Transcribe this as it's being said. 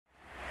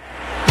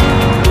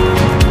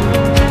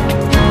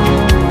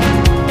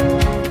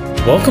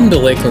Welcome to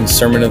Lakeland's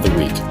Sermon of the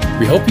Week.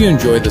 We hope you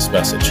enjoy this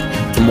message.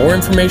 For more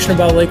information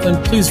about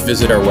Lakeland, please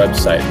visit our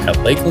website at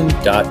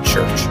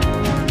lakeland.church.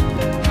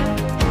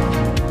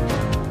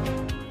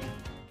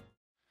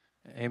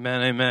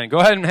 Amen, amen. Go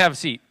ahead and have a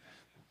seat.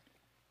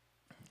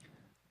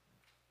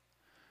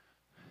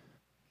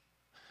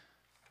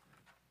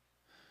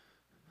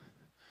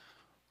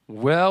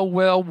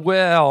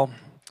 Well.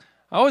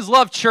 I always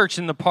love church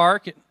in the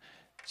park.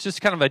 It's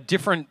just kind of a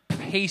different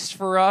pace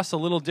for us, a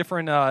little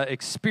different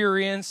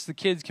experience. The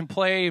kids can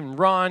play and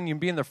run, you can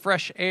be in the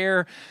fresh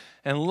air,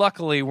 and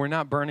luckily we're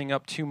not burning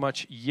up too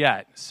much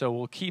yet, so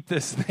we'll keep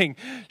this thing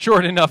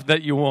short enough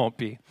that you won't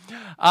be.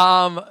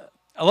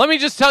 Let me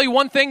just tell you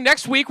one thing.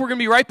 Next week we're going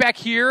to be right back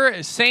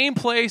here, same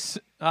place,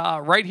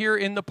 right here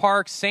in the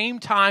park, same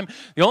time.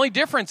 The only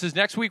difference is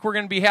next week we're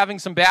going to be having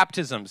some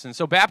baptisms. And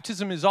so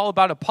baptism is all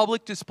about a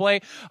public display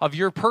of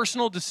your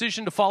personal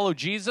decision to follow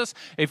Jesus.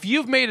 If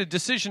you've made a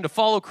decision to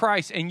follow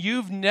Christ and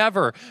you've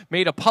never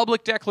made a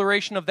public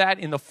declaration of that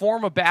in the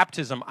form of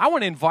baptism, I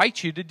want to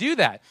invite you to do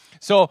that.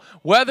 So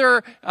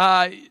whether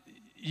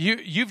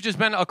You've just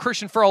been a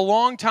Christian for a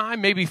long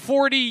time, maybe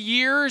 40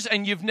 years,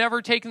 and you've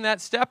never taken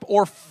that step,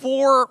 or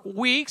 4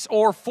 weeks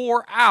or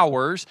 4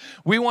 hours,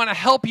 we want to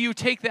help you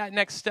take that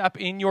next step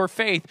in your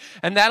faith.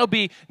 And that'll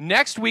be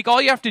next week.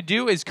 All you have to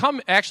do is come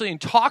actually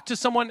and talk to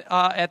someone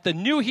at the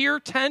New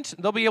Here tent.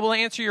 They'll be able to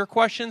answer your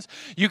questions.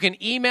 You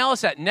can email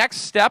us at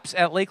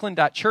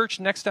nextsteps@lakeland.church,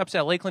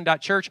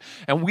 nextsteps@lakeland.church,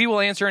 and we will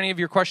answer any of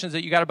your questions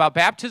that you got about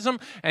baptism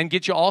and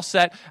get you all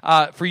set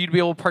for you to be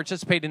able to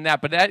participate in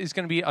that. But that is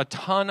going to be a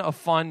ton of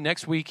fun.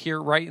 Next week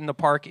here right in the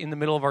park in the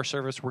middle of our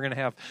service. We're going to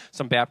have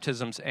some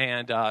baptisms,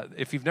 and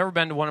if you've never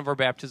been to one of our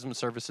baptism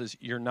services,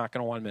 you're not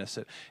going to want to miss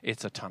it.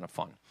 It's a ton of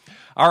fun.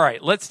 All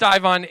right, let's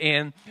dive on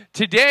in.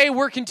 Today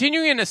we're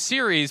continuing in a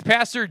series.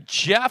 Pastor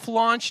Jeff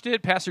launched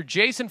it. Pastor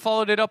Jason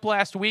followed it up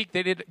last week.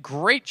 They did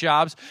great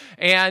jobs,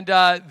 and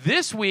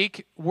this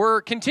week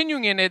we're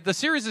continuing in it. The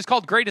series is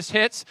called Greatest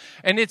Hits,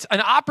 and it's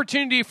an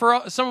opportunity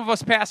for some of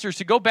us pastors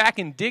to go back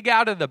and dig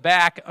out of the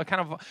back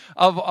kind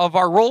of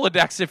our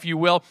Rolodex, if you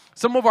will,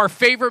 some of our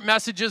favorite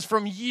messages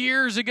from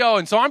years ago.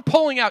 And so I'm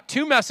pulling out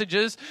 2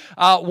 messages,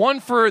 one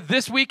for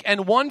this week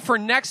and one for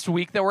next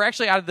week, that were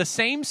actually out of the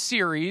same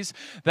series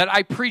that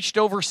I preached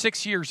over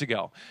 6 years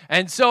ago.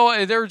 And so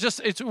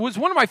it was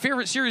one of my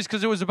favorite series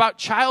because it was about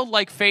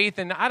childlike faith.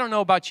 And I don't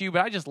know about you,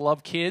 but I just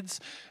love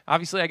kids.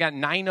 Obviously, I got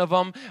 9 of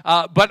them,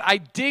 but I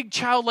dig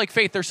childlike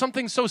faith. There's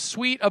something so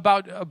sweet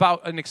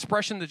about an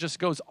expression that just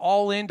goes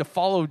all in to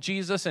follow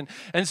Jesus. And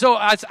so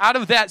it's out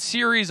of that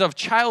series of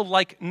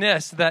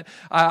childlikeness that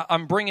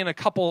I'm bringing a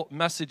couple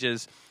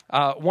messages,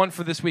 one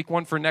for this week,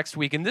 one for next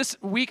week. And this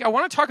week, I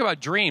want to talk about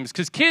dreams,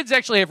 because kids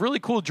actually have really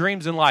cool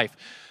dreams in life.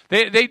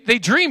 They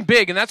dream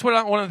big, and that's one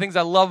of the things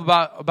I love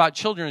about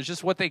children, is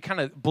just what they kind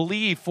of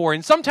believe for.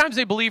 And sometimes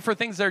they believe for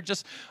things that are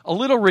just a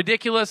little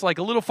ridiculous, like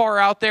a little far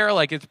out there,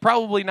 like it's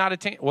probably not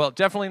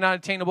definitely not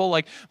attainable.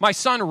 Like my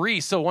son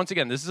Reese, so once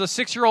again, this is a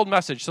 6-year-old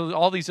message, so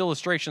all these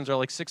illustrations are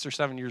like 6 or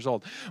 7 years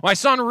old. My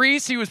son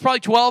Reese, he was probably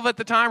 12 at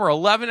the time, or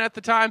 11 at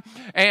the time,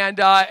 and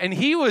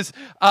he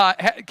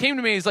came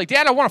to me, he's like,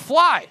 "Dad, I want to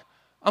fly."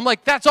 I'm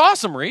like, "That's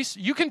awesome, Reese.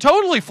 You can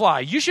totally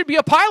fly. You should be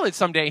a pilot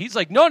someday." He's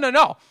like,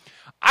 No.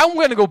 I'm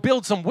going to go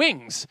build some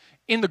wings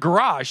in the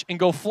garage and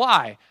go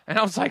fly. And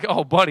I was like,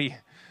 "Oh, buddy,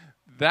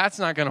 that's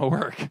not going to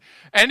work."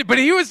 But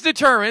he was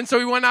determined, so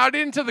he went out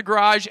into the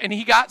garage and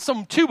he got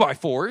some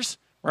 2x4s,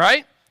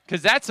 right?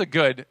 Because that's a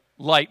good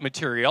light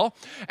material.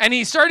 And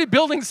he started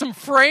building some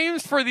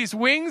frames for these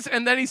wings,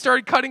 and then he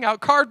started cutting out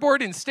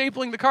cardboard and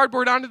stapling the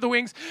cardboard onto the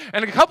wings.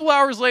 And a couple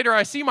hours later,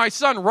 I see my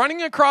son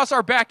running across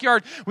our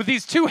backyard with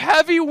these 2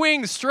 heavy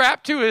wings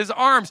strapped to his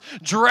arms,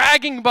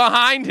 dragging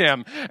behind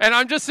him. And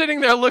I'm just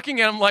sitting there looking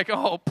at him like,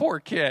 "Oh,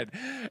 poor kid."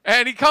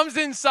 And he comes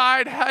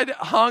inside, head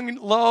hung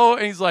low,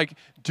 and he's like,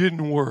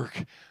 "Didn't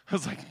work." I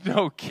was like,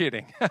 "No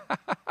kidding."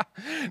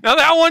 Now,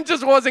 that one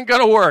just wasn't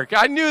going to work.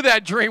 I knew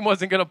that dream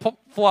wasn't going to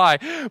fly.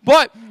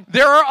 But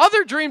there are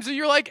other dreams that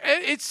you're like,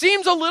 it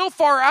seems a little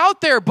far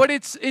out there, but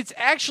it's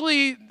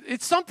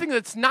something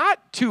that's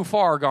not too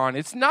far gone.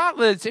 It's not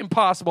that it's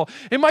impossible.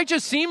 It might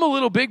just seem a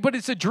little big, but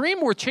it's a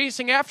dream worth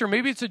chasing after.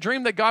 Maybe it's a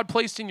dream that God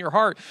placed in your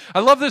heart. I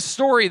love this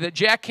story that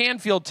Jack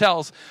Canfield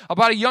tells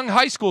about a young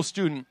high school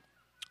student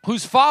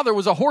whose father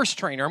was a horse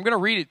trainer. I'm going to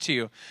read it to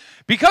you.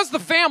 Because the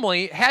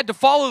family had to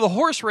follow the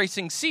horse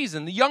racing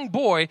season, the young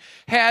boy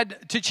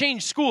had to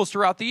change schools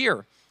throughout the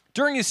year.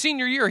 During his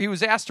senior year, he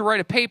was asked to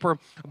write a paper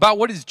about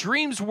what his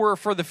dreams were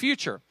for the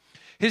future.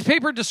 His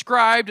paper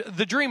described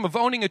the dream of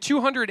owning a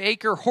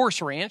 200-acre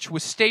horse ranch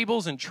with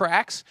stables and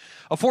tracks,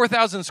 a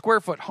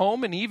 4,000-square-foot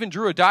home, and he even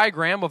drew a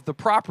diagram of the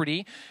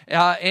property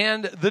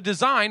and the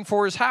design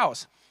for his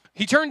house.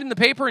 He turned in the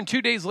paper, and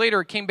 2 days later,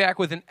 it came back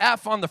with an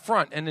F on the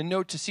front and a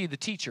note to see the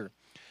teacher.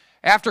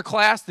 After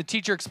class, the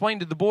teacher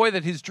explained to the boy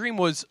that his dream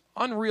was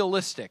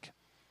unrealistic.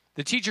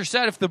 The teacher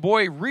said if the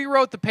boy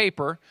rewrote the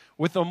paper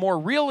with a more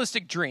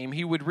realistic dream,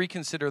 he would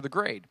reconsider the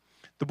grade.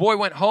 The boy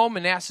went home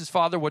and asked his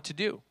father what to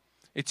do.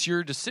 "It's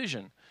your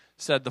decision,"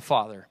 said the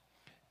father.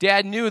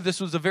 Dad knew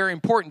this was a very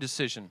important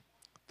decision.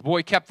 The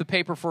boy kept the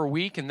paper for a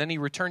week, and then he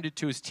returned it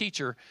to his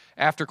teacher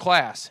after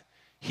class.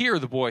 Here,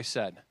 the boy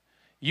said,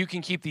 you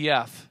can keep the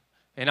F,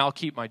 and I'll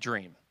keep my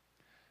dream.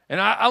 And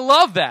I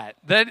love that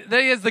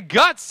he has the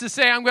guts to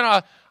say, I'm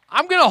gonna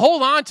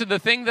hold on to the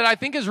thing that I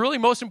think is really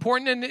most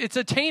important, and it's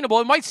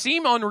attainable. It might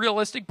seem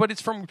unrealistic, but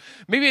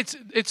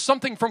it's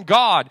something from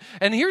God.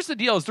 And here's the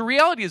deal: is the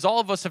reality is all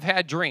of us have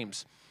had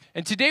dreams.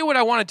 And today what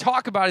I want to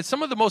talk about is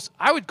some of the most,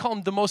 I would call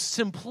them the most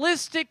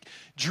simplistic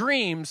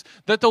dreams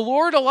that the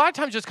Lord a lot of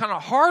times just kind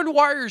of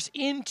hardwires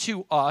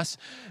into us,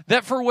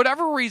 that for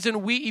whatever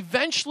reason we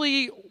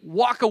eventually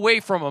walk away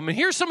from them. And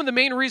here's some of the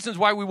main reasons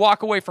why we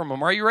walk away from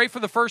them. Are you ready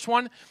for the first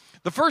one?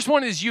 The first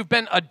one is you've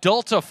been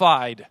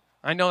adultified.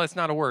 I know that's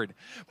not a word.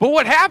 But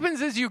what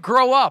happens is you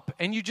grow up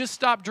and you just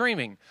stop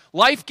dreaming.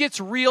 Life gets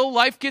real,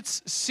 life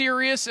gets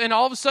serious, and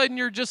all of a sudden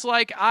you're just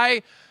like,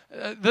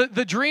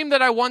 the dream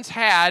that I once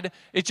had,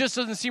 it just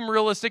doesn't seem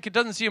realistic. It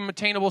doesn't seem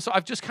attainable, so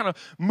I've just kind of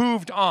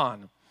moved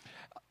on.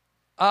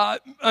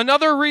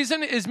 Another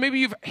reason is maybe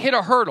you've hit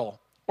a hurdle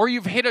or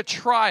you've hit a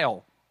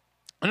trial.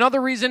 Another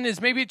reason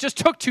is maybe it just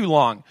took too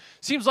long.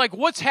 Seems like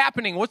what's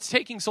happening? What's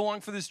taking so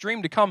long for this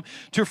dream to come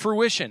to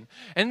fruition?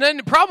 And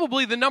then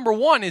probably the number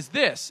one is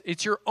this.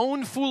 It's your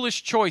own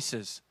foolish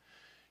choices.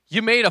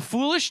 You made a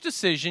foolish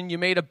decision, you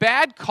made a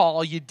bad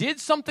call, you did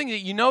something that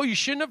you know you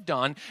shouldn't have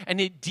done,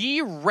 and it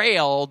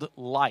derailed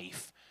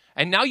life.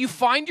 And now you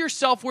find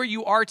yourself where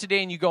you are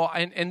today, and you go,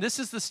 and this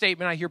is the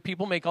statement I hear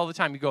people make all the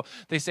time.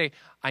 They say,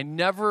 I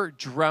never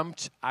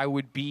dreamt I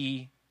would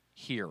be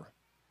here.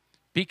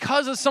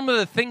 Because of some of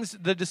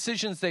the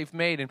decisions they've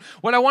made. And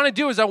what I want to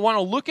do is I want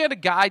to look at a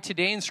guy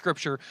today in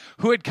Scripture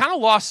who had kind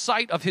of lost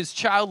sight of his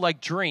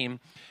childlike dream,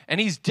 and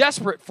he's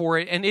desperate for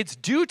it, and it's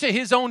due to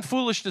his own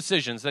foolish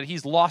decisions that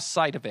he's lost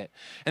sight of it.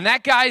 And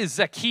that guy is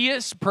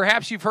Zacchaeus.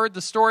 Perhaps you've heard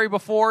the story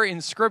before in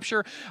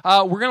Scripture.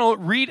 I'm going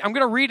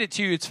to read it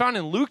to you. It's found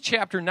in Luke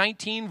chapter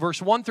 19,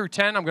 verse 1 through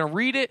 10. I'm going to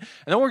read it,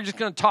 and then we're just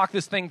going to talk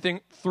this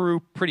thing through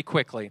pretty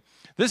quickly.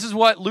 This is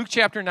what Luke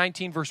chapter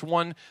 19, verse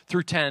 1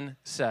 through 10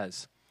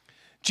 says.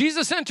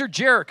 Jesus entered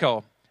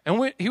Jericho,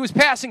 and he was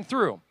passing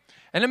through.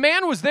 And a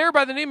man was there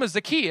by the name of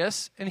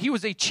Zacchaeus, and he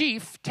was a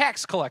chief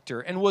tax collector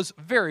and was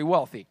very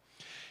wealthy.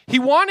 He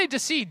wanted to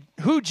see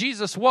who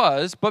Jesus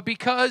was, but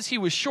because he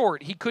was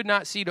short, he could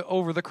not see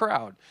over the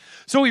crowd.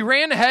 So he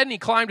ran ahead and he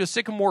climbed a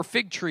sycamore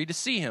fig tree to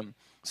see him,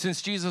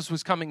 since Jesus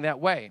was coming that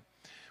way.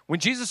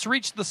 When Jesus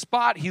reached the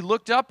spot, he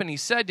looked up and he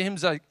said to him,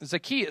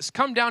 Zacchaeus,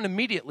 come down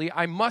immediately.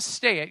 I must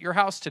stay at your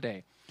house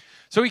today.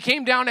 So he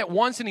came down at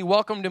once and he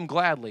welcomed him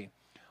gladly.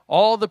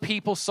 All the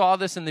people saw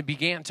this and they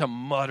began to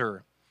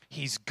mutter,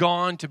 he's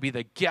gone to be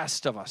the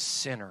guest of a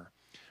sinner.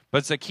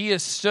 But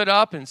Zacchaeus stood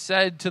up and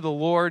said to the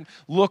Lord,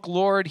 look,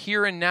 Lord,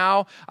 here and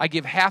now I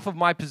give half of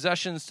my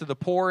possessions to the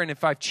poor, and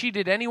if I've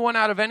cheated anyone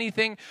out of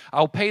anything,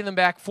 I'll pay them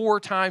back 4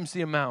 times the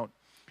amount.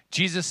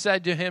 Jesus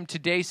said to him,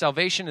 today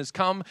salvation has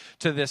come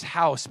to this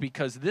house,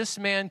 because this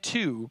man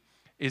too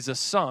is a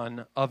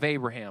son of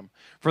Abraham.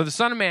 For the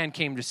Son of Man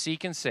came to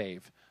seek and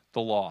save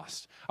the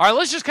lost. All right,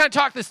 let's just kind of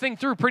talk this thing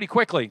through pretty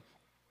quickly.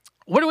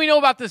 What do we know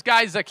about this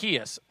guy,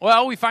 Zacchaeus?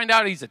 Well, we find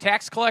out he's a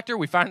tax collector.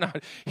 We find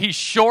out he's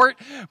short.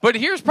 But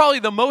here's probably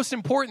the most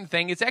important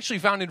thing. It's actually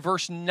found in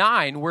verse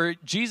 9 where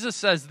Jesus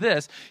says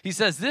this. He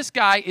says, this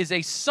guy is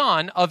a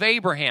son of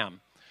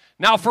Abraham.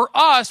 Now, for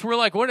us, we're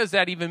like, what does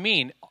that even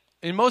mean?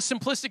 In most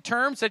simplistic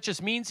terms, that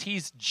just means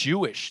he's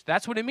Jewish.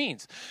 That's what it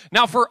means.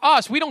 Now, for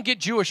us, we don't get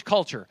Jewish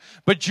culture.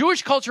 But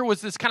Jewish culture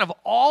was this kind of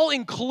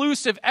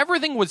all-inclusive,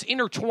 everything was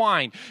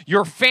intertwined.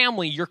 Your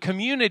family, your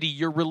community,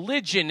 your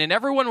religion, and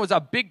everyone was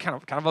a big,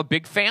 kind of a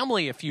big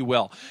family, if you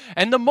will.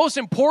 And the most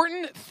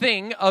important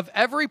thing of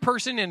every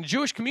person in a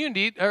Jewish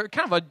community, or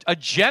kind of a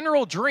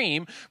general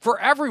dream for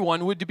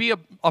everyone, would to be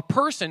a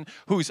person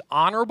who's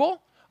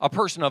honorable, a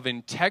person of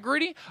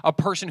integrity, a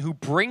person who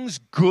brings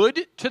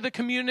good to the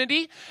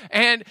community.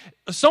 And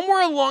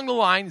somewhere along the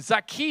line,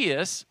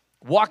 Zacchaeus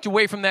walked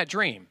away from that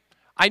dream.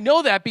 I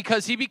know that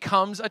because he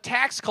becomes a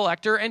tax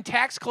collector, and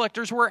tax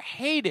collectors were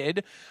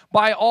hated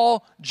by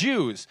all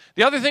Jews.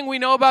 The other thing we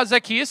know about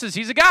Zacchaeus is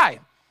he's a guy.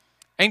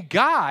 And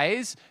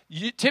guys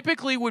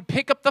typically would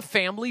pick up the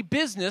family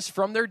business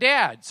from their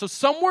dad. So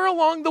somewhere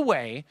along the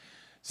way,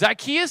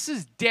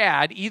 Zacchaeus'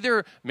 dad,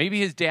 either maybe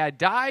his dad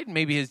died,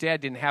 maybe his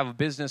dad didn't have a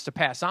business to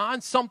pass on,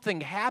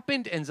 something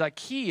happened, and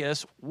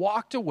Zacchaeus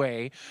walked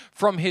away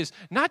from his,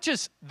 not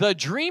just the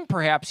dream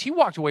perhaps, he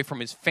walked away from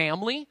his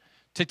family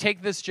to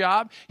take this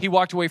job. He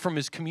walked away from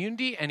his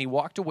community, and he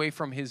walked away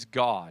from his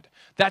God.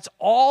 That's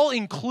all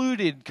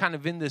included kind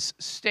of in this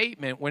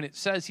statement when it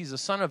says he's a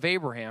son of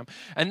Abraham.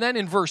 And then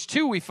in verse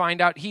 2, we find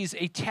out he's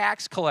a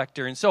tax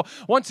collector. And so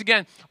once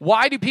again,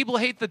 why do people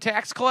hate the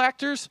tax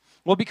collectors?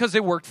 Well, because they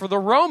worked for the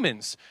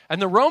Romans.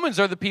 And the Romans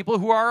are the people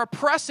who are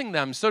oppressing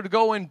them. So to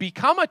go and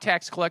become a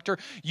tax collector,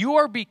 you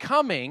are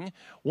becoming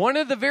one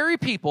of the very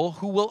people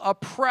who will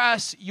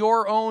oppress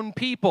your own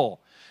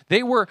people.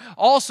 They were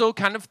also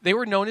they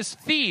were known as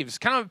thieves.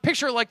 Kind of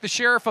picture like the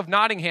sheriff of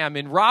Nottingham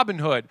in Robin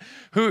Hood,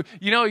 who,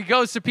 he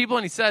goes to people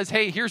and he says,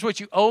 hey, here's what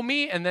you owe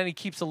me, and then he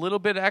keeps a little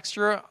bit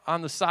extra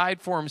on the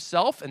side for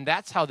himself, and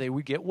that's how they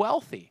would get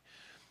wealthy.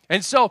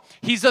 And so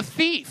he's a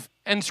thief,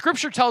 and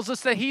Scripture tells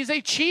us that he's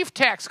a chief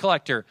tax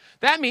collector.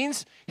 That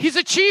means he's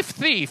a chief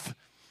thief.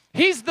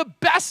 He's the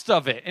best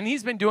of it, and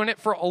he's been doing it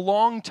for a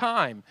long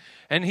time,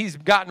 and he's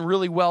gotten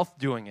really wealthy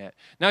doing it.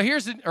 Now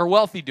here's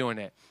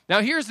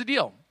the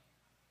deal.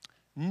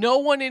 No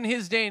one in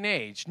his day and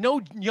age,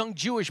 no young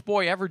Jewish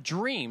boy ever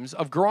dreams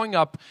of growing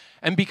up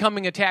and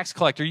becoming a tax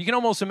collector. You can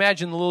almost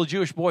imagine the little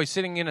Jewish boy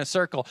sitting in a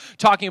circle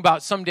talking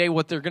about someday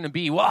what they're going to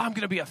be. Well, I'm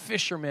going to be a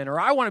fisherman, or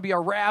I want to be a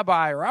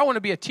rabbi, or I want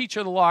to be a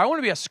teacher of the law. I want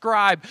to be a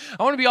scribe.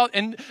 I want to be all,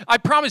 and I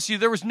promise you,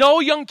 there was no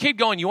young kid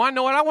going, you want to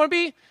know what I want to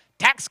be?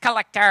 Tax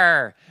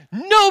collector.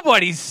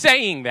 Nobody's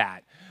saying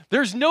that.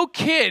 There's no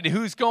kid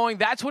who's going,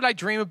 that's what I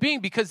dream of being,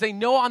 because they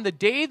know on the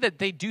day that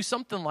they do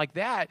something like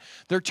that,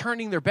 they're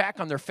turning their back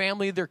on their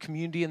family, their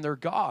community, and their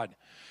God.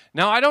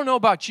 Now, I don't know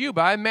about you,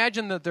 but I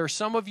imagine that there's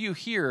some of you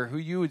here who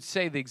you would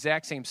say the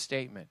exact same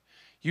statement.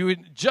 You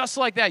would, just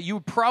like that, you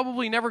would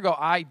probably never go,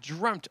 I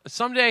dreamt.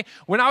 Someday,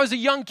 when I was a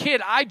young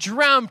kid, I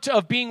dreamt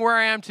of being where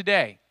I am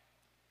today.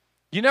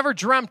 You never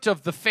dreamt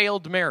of the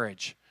failed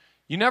marriage.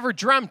 You never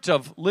dreamt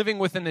of living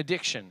with an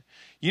addiction.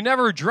 You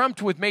never dreamt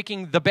with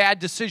making the bad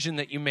decision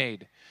that you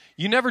made.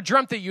 You never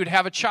dreamt that you'd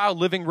have a child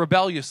living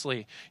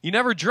rebelliously. You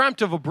never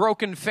dreamt of a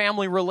broken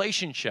family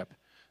relationship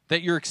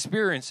that you're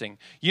experiencing.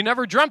 You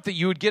never dreamt that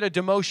you would get a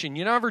demotion.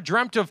 You never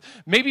dreamt of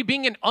maybe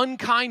being an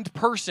unkind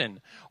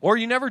person. Or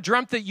you never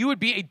dreamt that you would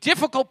be a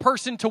difficult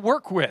person to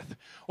work with.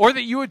 Or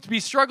that you would be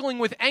struggling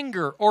with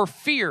anger or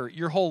fear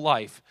your whole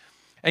life.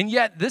 And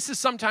yet, this is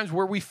sometimes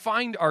where we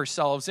find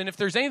ourselves. And if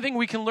there's anything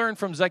we can learn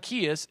from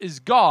Zacchaeus, is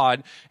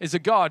God is a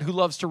God who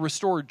loves to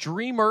restore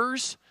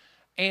dreamers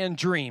and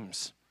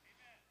dreams.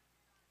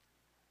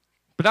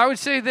 But I would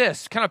say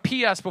this, kind of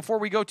P.S. before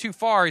we go too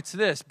far, it's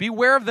this.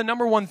 Beware of the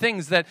number one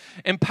things that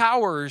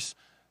empowers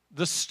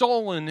the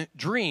stolen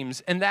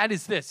dreams, and that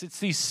is this.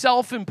 It's these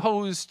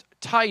self-imposed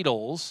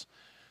titles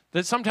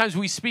that sometimes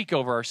we speak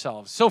over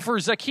ourselves. So for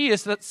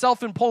Zacchaeus, that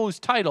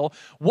self-imposed title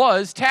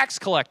was tax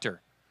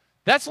collector.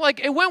 That's like,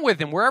 it went with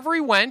him. Wherever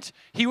he went,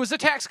 he was a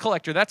tax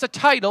collector. That's a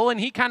title, and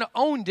he kind of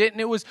owned it, and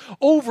it was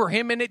over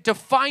him, and it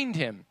defined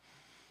him.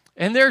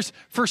 And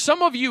for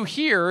some of you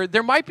here,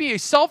 there might be a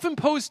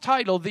self-imposed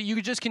title that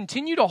you just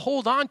continue to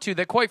hold on to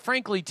that, quite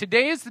frankly,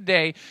 today is the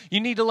day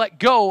you need to let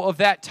go of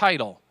that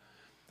title.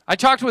 I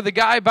talked with a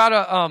guy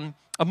about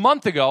a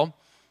month ago,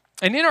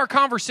 and in our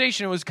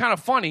conversation, it was kind of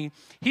funny.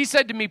 He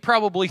said to me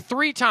probably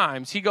 3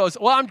 times, he goes,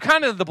 well, I'm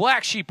kind of the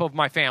black sheep of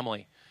my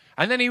family.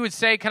 And then he would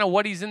say kind of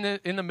what he's in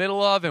the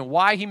middle of and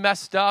why he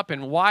messed up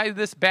and why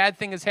this bad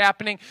thing is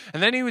happening.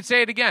 And then he would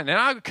say it again,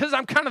 and because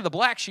I'm kind of the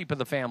black sheep of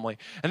the family.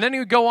 And then he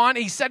would go on.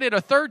 He said it a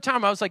 3rd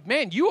time. I was like,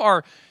 man,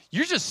 you're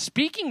just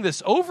speaking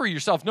this over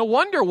yourself. No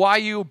wonder why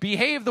you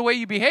behave the way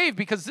you behave,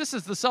 because this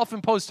is the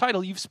self-imposed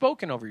title you've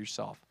spoken over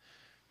yourself.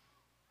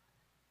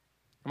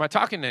 Am I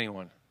talking to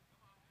anyone?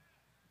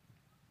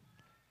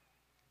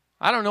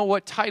 I don't know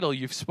what title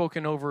you've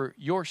spoken over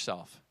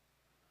yourself.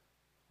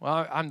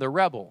 Well, I'm the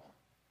rebel.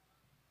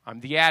 I'm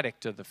the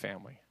addict of the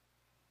family.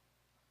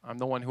 I'm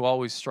the one who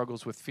always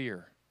struggles with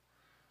fear.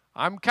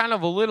 I'm kind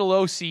of a little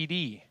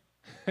OCD.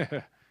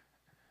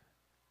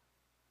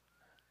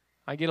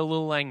 I get a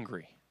little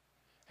angry.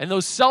 And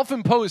those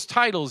self-imposed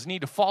titles need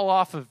to fall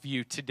off of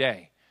you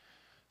today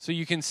so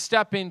you can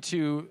step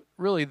into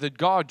really the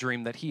God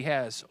dream that He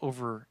has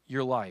over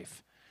your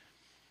life.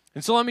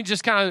 And so let me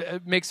just kind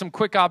of make some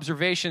quick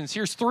observations.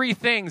 Here's 3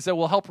 things that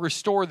will help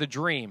restore the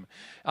dream.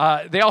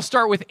 They all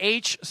start with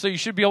H, so you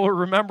should be able to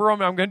remember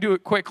them. I'm going to do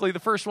it quickly.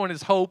 The first one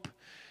is hope.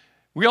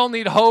 We all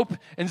need hope.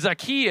 And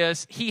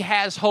Zacchaeus, he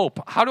has hope.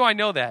 How do I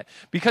know that?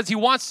 Because he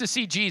wants to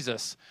see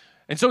Jesus.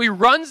 And so he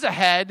runs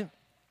ahead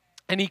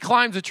and he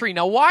climbs a tree.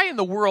 Now, why in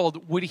the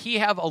world would he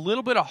have a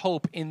little bit of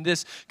hope in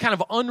this kind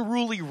of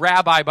unruly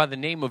rabbi by the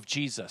name of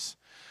Jesus?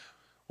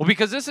 Well,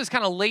 because this is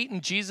kind of late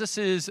in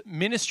Jesus'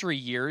 ministry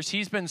years.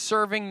 He's been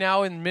serving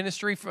now in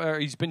ministry,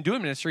 he's been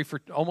doing ministry for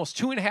almost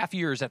 2.5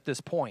 years at this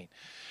point.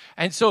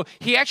 And so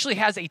he actually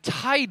has a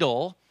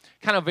title,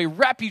 kind of a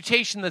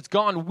reputation that's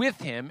gone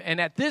with him. And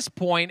at this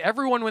point,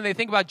 everyone, when they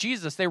think about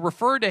Jesus, they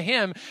refer to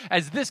him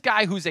as this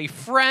guy who's a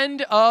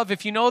friend of,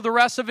 if you know the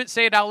rest of it,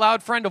 say it out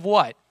loud, friend of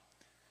what?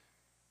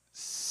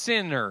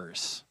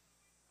 Sinners.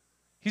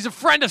 He's a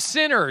friend of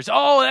sinners.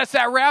 Oh, that's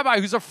that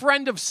rabbi who's a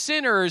friend of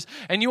sinners.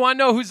 And you want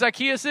to know who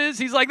Zacchaeus is?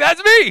 He's like, that's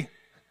me.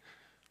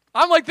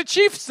 I'm like the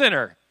chief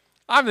sinner.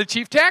 I'm the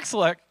chief tax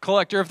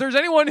collector. If there's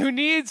anyone who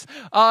needs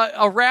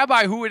a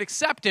rabbi who would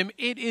accept him,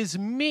 it is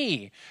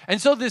me.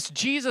 And so this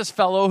Jesus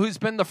fellow who's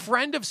been the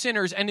friend of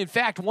sinners, and in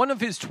fact, one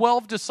of his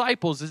 12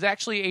 disciples is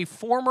actually a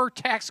former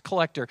tax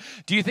collector.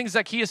 Do you think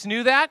Zacchaeus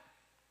knew that?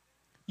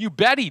 You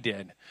bet he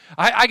did.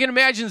 I can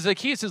imagine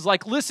Zacchaeus is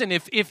like, listen,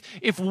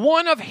 if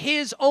one of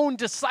his own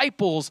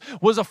disciples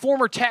was a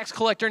former tax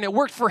collector and it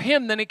worked for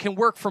him, then it can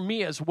work for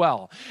me as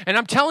well. And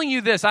I'm telling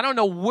you this, I don't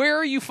know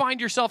where you find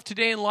yourself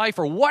today in life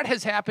or what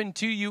has happened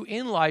to you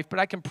in life, but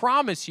I can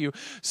promise you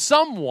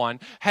someone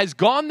has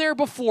gone there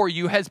before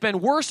you, has been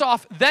worse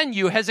off than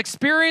you, has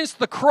experienced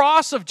the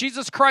cross of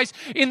Jesus Christ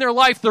in their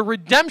life, the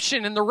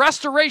redemption and the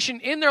restoration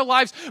in their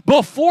lives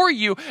before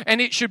you,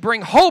 and it should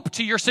bring hope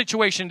to your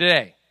situation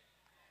today.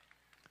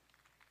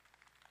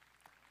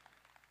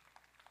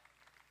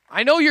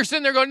 I know you're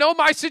sitting there going, no,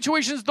 my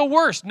situation is the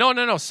worst.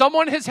 No.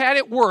 Someone has had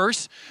it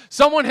worse.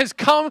 Someone has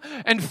come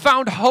and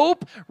found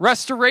hope,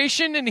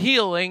 restoration, and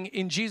healing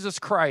in Jesus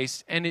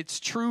Christ, and it's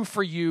true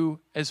for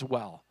you as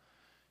well.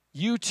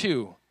 You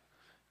too.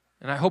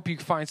 And I hope you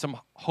find some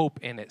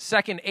hope in it.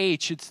 Second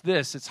H, it's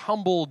this. It's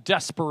humble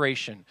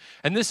desperation.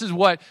 And this is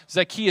what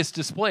Zacchaeus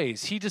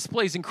displays. He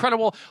displays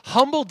incredible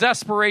humble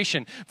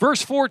desperation.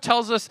 Verse 4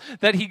 tells us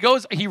that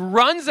he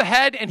runs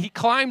ahead and he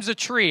climbs a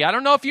tree. I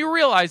don't know if you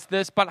realize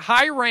this, but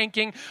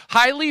high-ranking,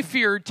 highly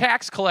feared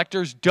tax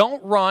collectors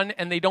don't run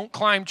and they don't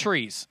climb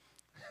trees.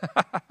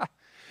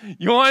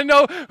 You want to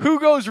know who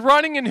goes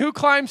running and who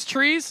climbs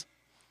trees?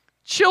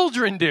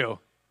 Children do.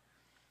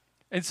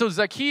 And so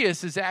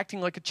Zacchaeus is acting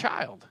like a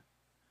child.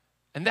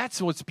 And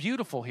that's what's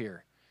beautiful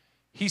here.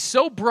 He's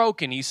so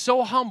broken, he's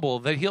so humble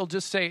that he'll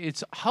just say,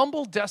 it's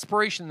humble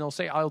desperation. They'll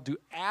say, I'll do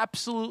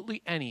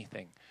absolutely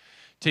anything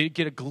to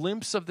get a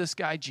glimpse of this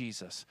guy,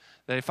 Jesus,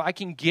 that if I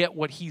can get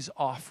what he's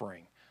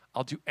offering,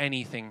 I'll do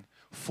anything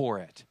for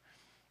it.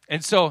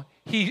 And so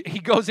he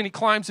goes and he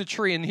climbs a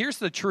tree. And here's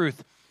the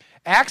truth.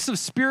 Acts of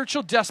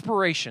spiritual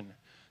desperation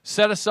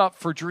set us up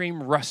for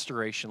dream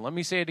restoration. Let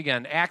me say it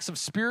again. Acts of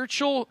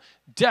spiritual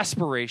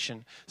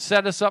desperation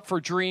set us up for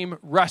dream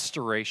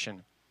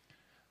restoration.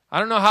 I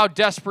don't know how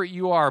desperate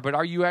you are, but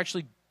are you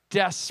actually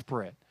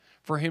desperate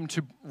for him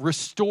to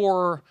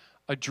restore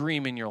a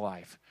dream in your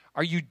life?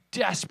 Are you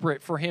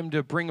desperate for him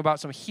to bring about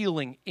some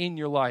healing in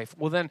your life?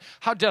 Well, then,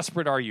 how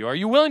desperate are you? Are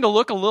you willing to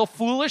look a little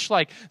foolish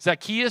like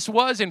Zacchaeus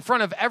was in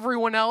front of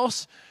everyone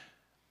else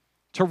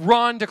to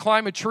run, to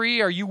climb a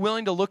tree? Are you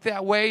willing to look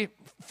that way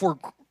for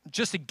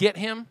just to get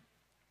him?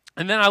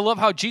 And then I love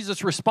how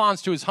Jesus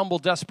responds to his humble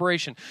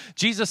desperation.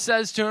 Jesus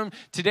says to him,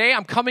 today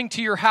I'm coming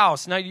to your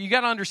house. Now you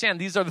got to understand,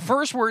 these are the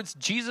first words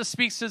Jesus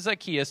speaks to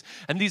Zacchaeus,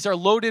 and these are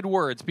loaded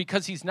words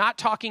because he's not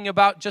talking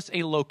about just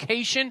a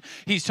location,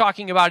 he's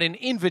talking about an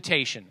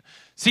invitation.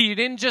 See, you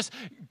didn't just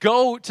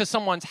go to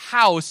someone's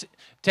house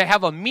to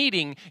have a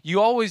meeting.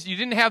 You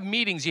didn't have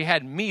meetings, you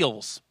had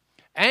meals.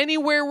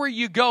 Anywhere where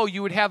you go,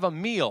 you would have a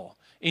meal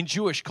in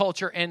Jewish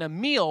culture, and a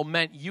meal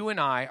meant you and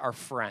I are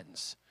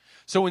friends.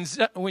 So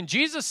when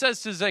Jesus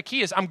says to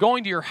Zacchaeus, I'm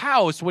going to your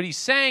house, what he's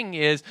saying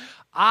is,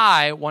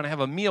 I want to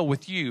have a meal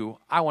with you.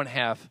 I want to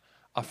have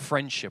a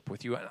friendship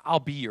with you, and I'll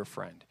be your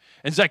friend.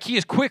 And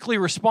Zacchaeus quickly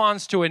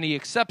responds to it, and he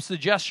accepts the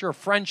gesture of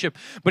friendship,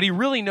 but he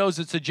really knows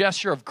it's a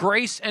gesture of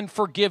grace and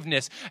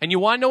forgiveness. And you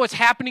want to know what's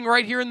happening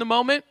right here in the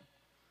moment?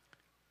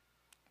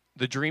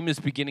 The dream is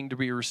beginning to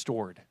be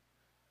restored.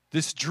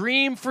 This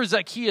dream for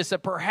Zacchaeus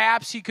that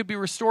perhaps he could be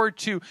restored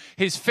to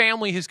his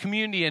family, his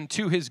community, and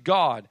to his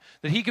God.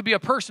 That he could be a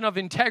person of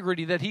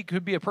integrity, that he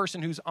could be a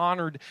person who's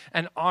honored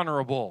and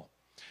honorable.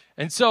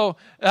 And so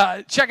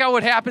check out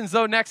what happens,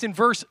 though, next in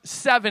verse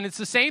 7. It's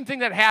the same thing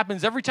that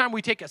happens every time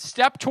we take a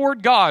step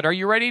toward God. Are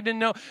you ready to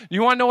know?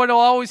 You want to know what will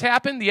always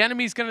happen? The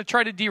enemy's going to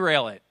try to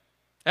derail it.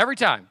 Every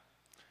time.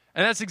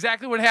 And that's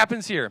exactly what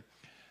happens here.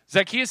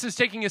 Zacchaeus is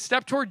taking a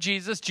step toward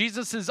Jesus.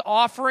 Jesus is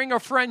offering a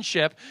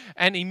friendship.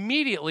 And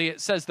immediately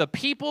it says the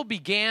people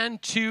began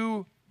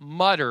to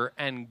mutter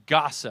and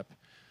gossip.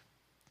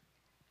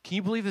 Can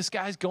you believe this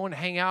guy's going to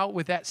hang out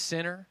with that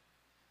sinner?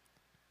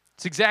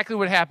 It's exactly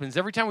what happens.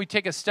 Every time we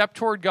take a step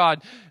toward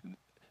God,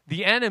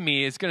 the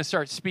enemy is going to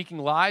start speaking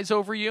lies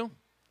over you.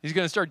 He's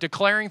going to start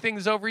declaring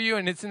things over you,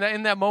 and it's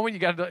in that moment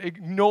you got to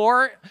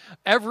ignore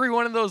every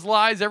one of those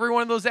lies, every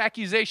one of those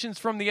accusations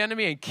from the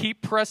enemy, and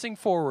keep pressing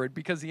forward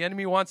because the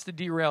enemy wants to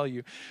derail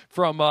you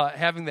from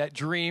having that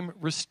dream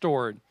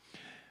restored.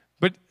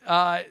 But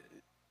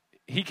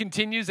he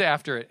continues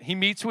after it. He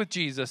meets with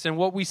Jesus, and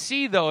what we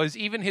see, though, is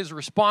even his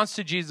response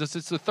to Jesus.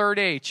 It's the third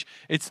H.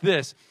 It's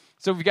this.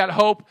 So we've got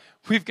hope,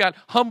 we've got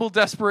humble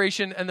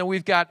desperation, and then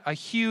we've got a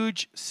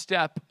huge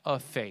step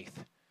of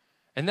faith.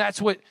 And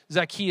that's what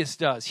Zacchaeus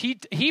does.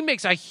 He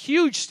makes a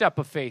huge step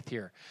of faith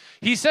here.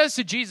 He says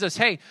to Jesus,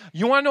 hey,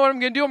 you want to know what I'm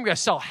going to do? I'm going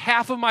to sell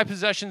half of my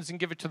possessions and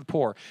give it to the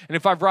poor. And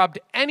if I've robbed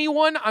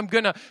anyone, I'm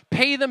going to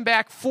pay them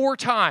back 4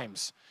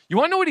 times. You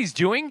want to know what he's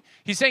doing?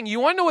 He's saying, you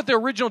want to know what the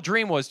original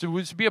dream was?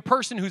 To be a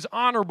person who's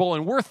honorable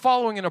and worth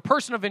following and a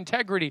person of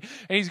integrity.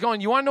 And he's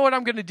going, you want to know what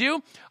I'm going to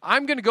do?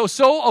 I'm going to go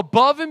so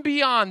above and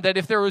beyond that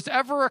if there was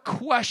ever a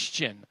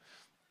question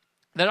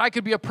that I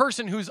could be a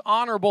person who's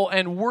honorable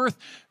and worth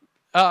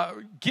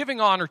giving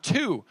honor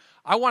to,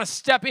 I want to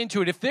step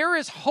into it. If there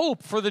is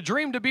hope for the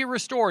dream to be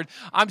restored,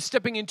 I'm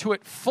stepping into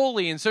it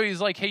fully. And so he's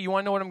like, hey, you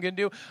want to know what I'm going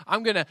to do?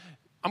 I'm going to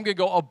I'm going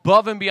to go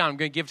above and beyond. I'm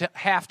going to give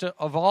half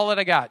of all that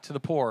I got to the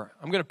poor.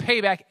 I'm going to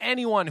pay back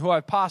anyone who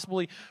I've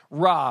possibly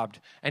robbed.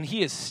 And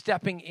he is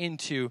stepping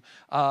into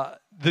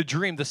the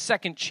dream, the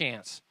second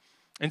chance.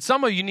 And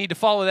some of you need to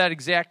follow that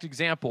exact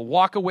example.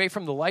 Walk away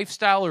from the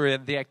lifestyle or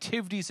the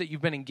activities that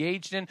you've been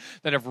engaged in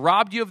that have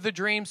robbed you of the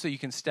dream so you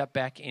can step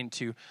back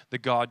into the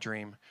God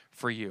dream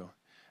for you.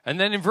 And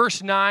then in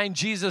verse 9,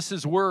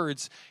 Jesus'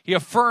 words, he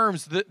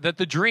affirms that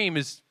the dream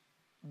is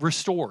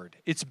restored.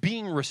 It's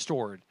being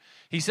restored.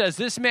 He says,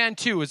 this man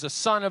too is a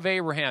son of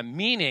Abraham,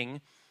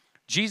 meaning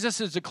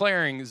Jesus is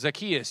declaring,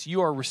 Zacchaeus,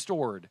 you are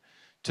restored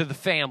to the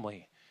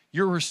family.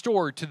 You're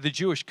restored to the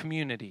Jewish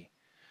community.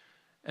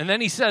 And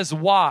then he says,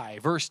 why?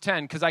 Verse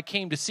 10, because I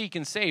came to seek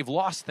and save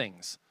lost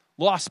things,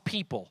 lost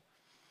people.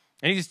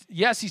 And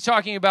he's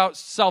talking about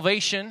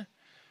salvation,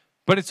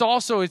 but it's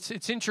also,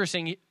 it's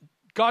interesting.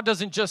 God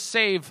doesn't just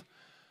save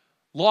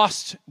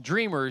lost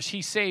dreamers,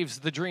 he saves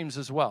the dreams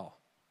as well.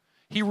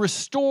 He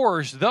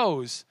restores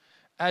those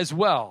as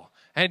well.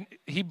 And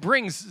he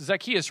brings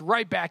Zacchaeus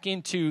right back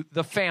into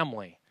the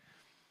family.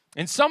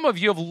 And some of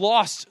you have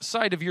lost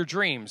sight of your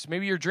dreams.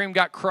 Maybe your dream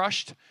got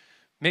crushed.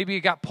 Maybe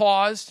it got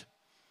paused.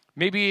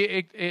 Maybe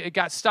it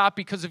got stopped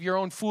because of your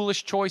own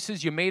foolish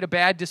choices. You made a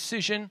bad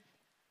decision.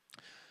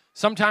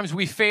 Sometimes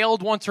we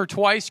failed once or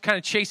twice, kind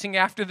of chasing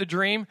after the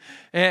dream.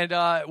 And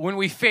when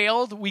we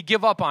failed, we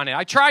give up on it.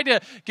 I tried to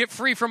get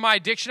free from my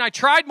addiction. I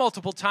tried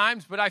multiple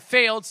times, but I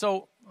failed.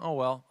 So, oh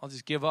well, I'll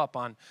just give up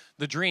on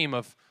the dream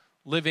of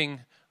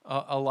living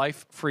a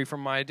life free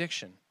from my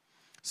addiction.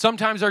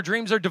 Sometimes our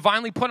dreams are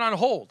divinely put on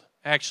hold,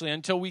 actually,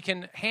 until we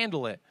can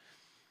handle it.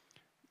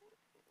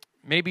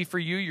 Maybe for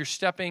you, you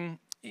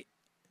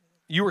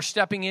were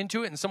stepping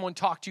into it and someone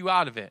talked you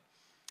out of it.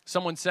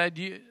 Someone said,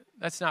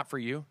 that's not for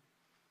you.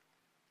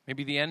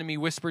 Maybe the enemy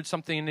whispered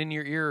something in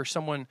your ear or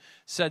someone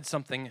said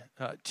something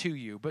to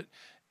you. But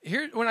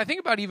here, when I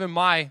think about even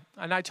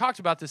and I talked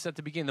about this at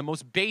the beginning, the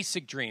most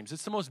basic dreams.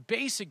 It's the most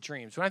basic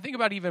dreams. When I think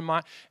about even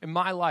in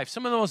my life,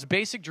 some of the most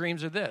basic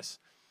dreams are this.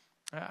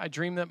 I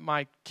dream that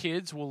my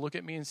kids will look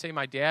at me and say,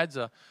 my dad's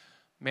a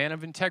man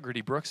of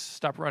integrity. Brooks,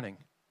 stop running.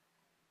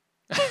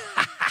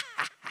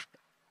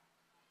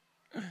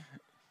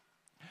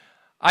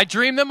 I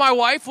dream that my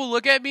wife will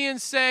look at me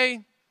and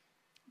say,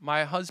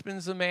 my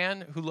husband's a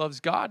man who loves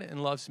God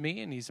and loves me,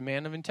 and he's a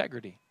man of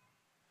integrity.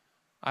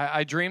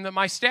 I dream that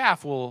my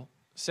staff will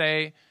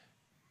say,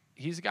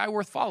 he's a guy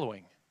worth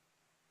following.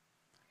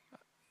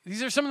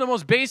 These are some of the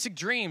most basic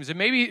dreams. And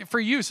maybe for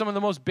you, some of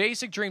the most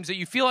basic dreams that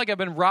you feel like have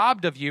been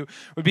robbed of you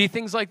would be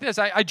things like this.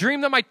 I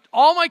dream that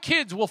all my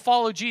kids will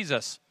follow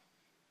Jesus.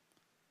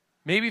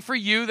 Maybe for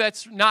you,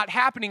 that's not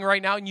happening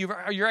right now, and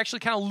you're actually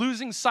kind of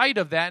losing sight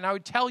of that. And I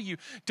would tell you,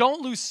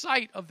 don't lose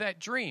sight of that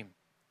dream.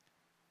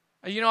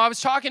 You know, I was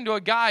talking to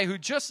a guy who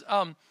just,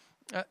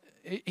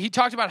 he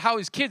talked about how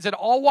his kids had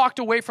all walked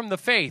away from the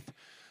faith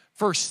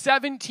for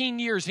 17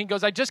 years. And he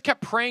goes, I just kept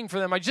praying for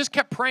them. I just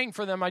kept praying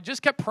for them. I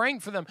just kept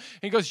praying for them.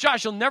 And he goes,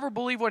 Josh, you'll never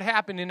believe what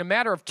happened. In a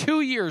matter of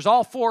 2 years,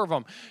 all 4 of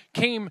them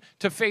came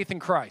to faith in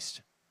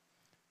Christ.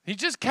 He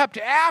just kept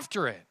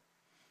after it.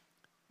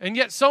 And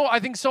yet, I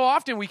think so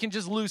often we can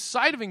just lose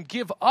sight of it and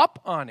give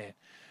up on it.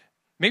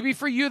 Maybe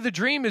for you, the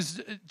dream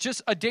is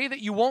just a day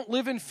that you won't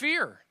live in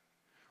fear.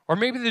 Or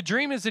maybe the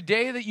dream is a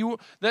day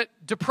that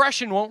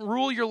depression won't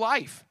rule your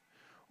life.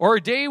 Or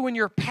a day when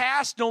your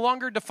past no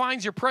longer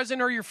defines your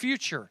present or your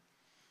future.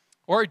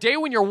 Or a day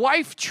when your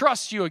wife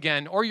trusts you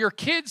again, or your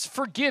kids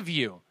forgive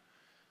you.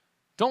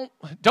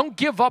 Don't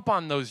give up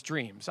on those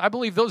dreams. I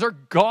believe those are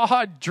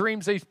God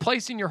dreams that He's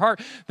placed in your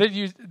heart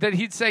that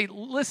He'd say,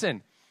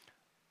 listen,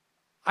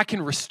 I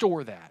can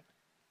restore that.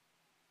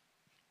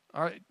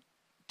 All right.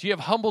 Do you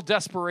have humble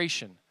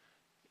desperation?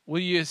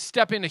 Will you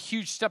step in a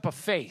huge step of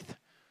faith?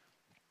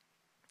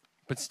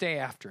 But stay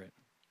after it.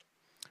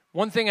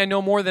 One thing I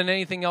know more than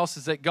anything else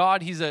is that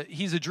God, He's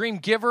a dream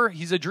giver,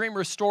 He's a dream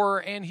restorer,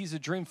 and He's a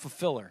dream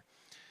fulfiller.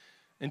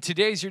 And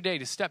today's your day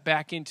to step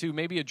back into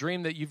maybe a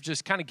dream that you've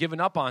just kind of given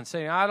up on,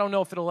 saying, I don't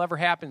know if it'll ever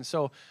happen,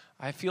 so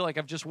I feel like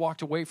I've just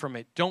walked away from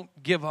it. Don't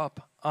give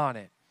up on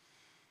it.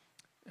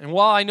 And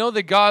while I know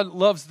that God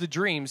loves the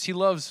dreams, He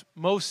loves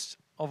most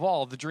of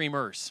all the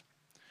dreamers.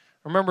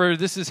 Remember,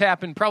 this has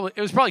happened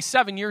it was probably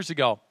 7 years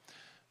ago.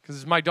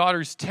 Because my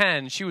daughter's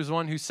 10, she was the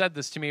one who said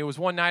this to me. It was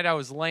one night I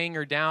was laying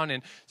her down,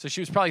 and so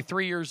she was probably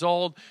 3 years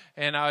old,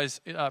 and I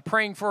was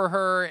praying for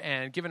her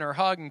and giving her a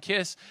hug and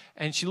kiss,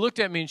 and she looked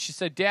at me and she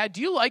said, Dad,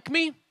 do you like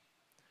me?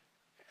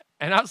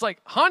 And I was like,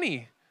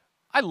 honey,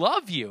 I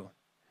love you.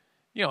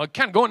 You know,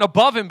 kind of going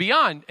above and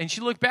beyond. And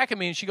she looked back at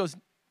me and she goes,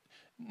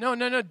 no,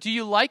 do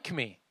you like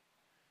me?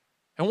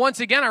 And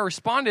once again, I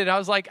responded. I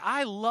was like,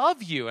 I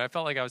love you. I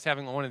felt like I was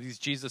having one of these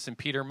Jesus and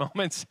Peter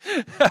moments.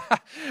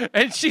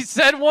 And she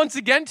said once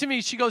again to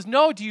me, she goes,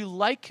 no, do you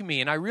like me?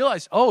 And I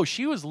realized,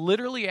 she was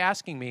literally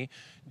asking me,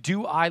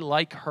 do I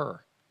like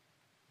her?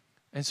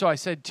 And so I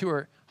said to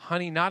her,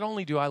 honey, not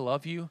only do I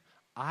love you,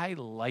 I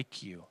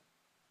like you.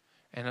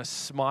 And a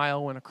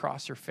smile went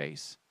across her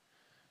face.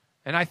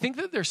 And I think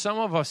that there's some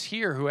of us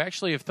here who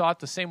actually have thought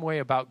the same way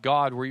about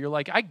God, where you're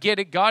like, I get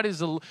it. God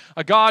is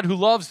a God who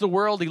loves the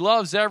world. He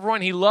loves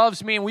everyone. He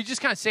loves me. And we just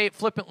kind of say it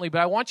flippantly.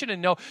 But I want you to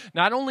know,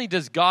 not only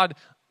does God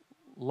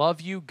love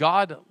you,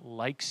 God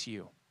likes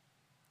you.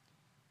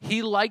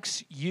 He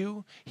likes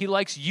you. He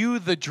likes you,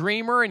 the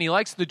dreamer, and he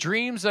likes the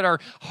dreams that are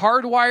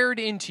hardwired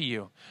into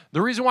you.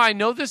 The reason why I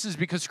know this is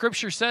because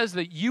Scripture says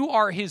that you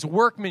are his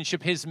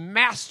workmanship, his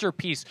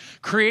masterpiece,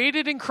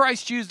 created in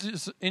Christ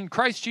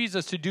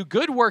Jesus to do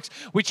good works,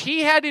 which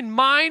he had in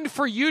mind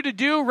for you to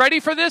do, ready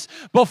for this,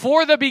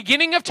 before the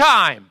beginning of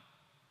time.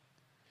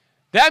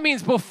 That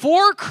means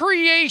before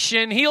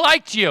creation, he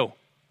liked you.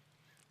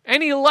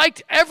 And he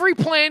liked every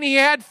plan he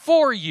had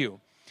for you.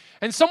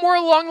 And somewhere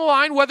along the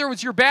line, whether it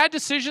was your bad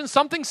decision,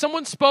 something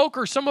someone spoke,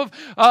 or some of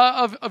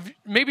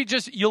maybe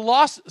just you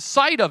lost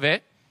sight of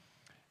it,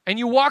 and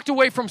you walked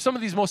away from some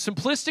of these most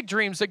simplistic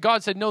dreams that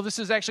God said, no, this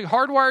is actually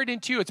hardwired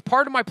into you. It's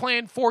part of my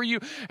plan for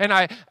you, and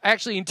I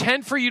actually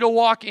intend for you to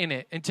walk in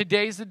it. And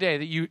today's the day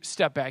that you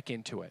step back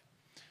into it.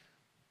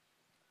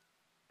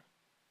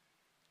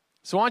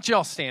 So why don't you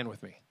all stand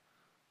with me?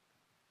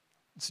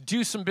 Let's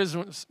do some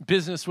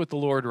business with the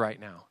Lord right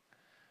now.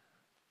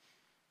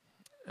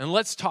 And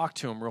let's talk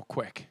to him real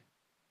quick.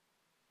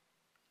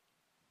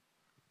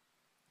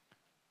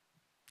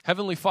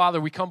 Heavenly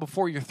Father, we come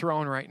before your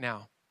throne right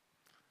now.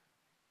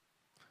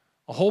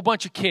 A whole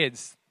bunch of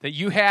kids that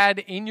you had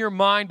in your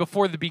mind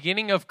before the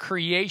beginning of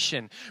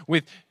creation,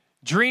 with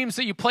dreams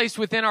that you placed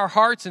within our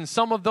hearts, and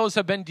some of those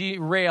have been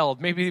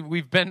derailed. Maybe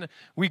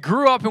we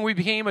grew up and we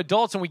became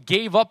adults and we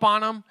gave up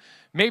on them.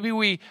 Maybe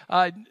we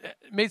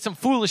made some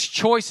foolish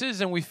choices,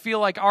 and we feel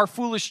like our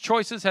foolish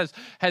choices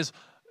has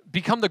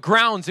become the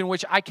grounds in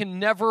which I can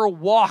never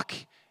walk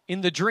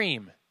in the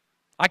dream.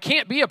 I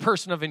can't be a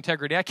person of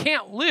integrity. I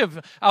can't live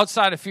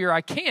outside of fear.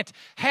 I can't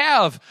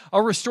have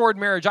a restored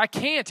marriage. I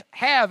can't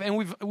have,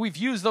 and we've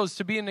used those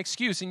to be an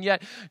excuse. And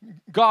yet,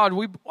 God,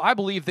 I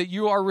believe that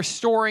you are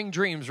restoring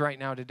dreams right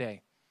now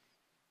today.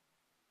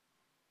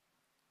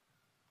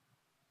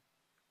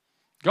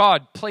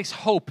 God, place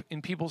hope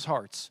in people's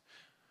hearts.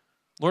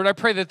 Lord, I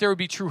pray that there would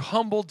be true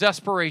humble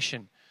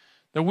desperation,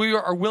 that we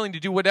are willing to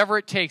do whatever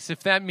it takes,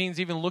 if that means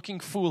even looking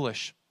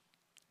foolish,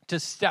 to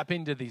step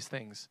into these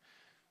things.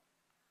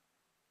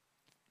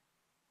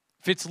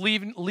 If it's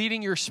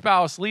leading your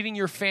spouse, leading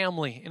your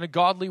family in a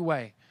godly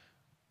way.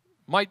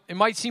 It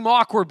might seem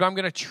awkward, but I'm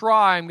going to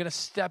try. I'm going to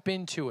step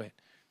into it.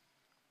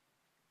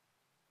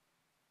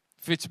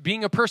 If it's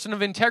being a person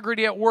of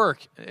integrity at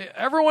work,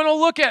 everyone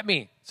will look at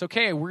me. It's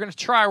okay. We're going to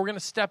try. We're going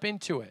to step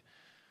into it.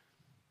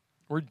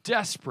 We're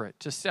desperate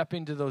to step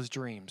into those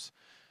dreams.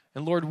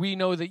 And Lord, we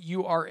know that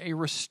you are a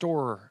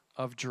restorer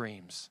of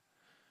dreams.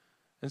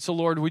 And so,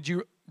 Lord, would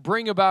you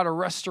bring about a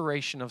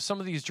restoration of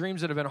some of these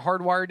dreams that have been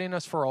hardwired in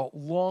us for a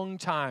long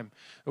time,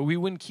 that we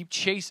wouldn't keep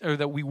chasing, or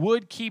that we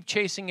would keep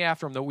chasing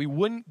after them, that we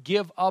wouldn't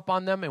give up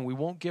on them, and we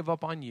won't give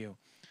up on you.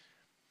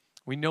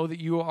 We know that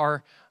you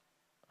are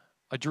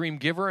a dream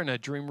giver and a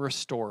dream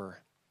restorer.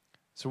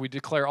 So we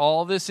declare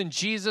all this in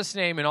Jesus'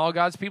 name, and all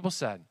God's people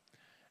said,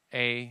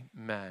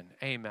 amen.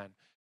 Amen.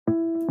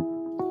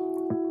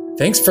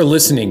 Thanks for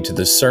listening to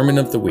the Sermon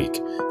of the Week.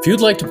 If you'd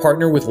like to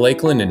partner with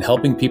Lakeland in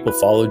helping people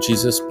follow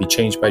Jesus, be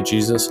changed by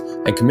Jesus,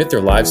 and commit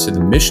their lives to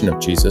the mission of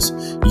Jesus,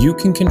 you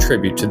can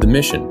contribute to the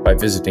mission by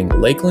visiting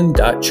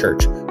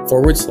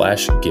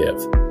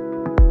lakeland.church/give.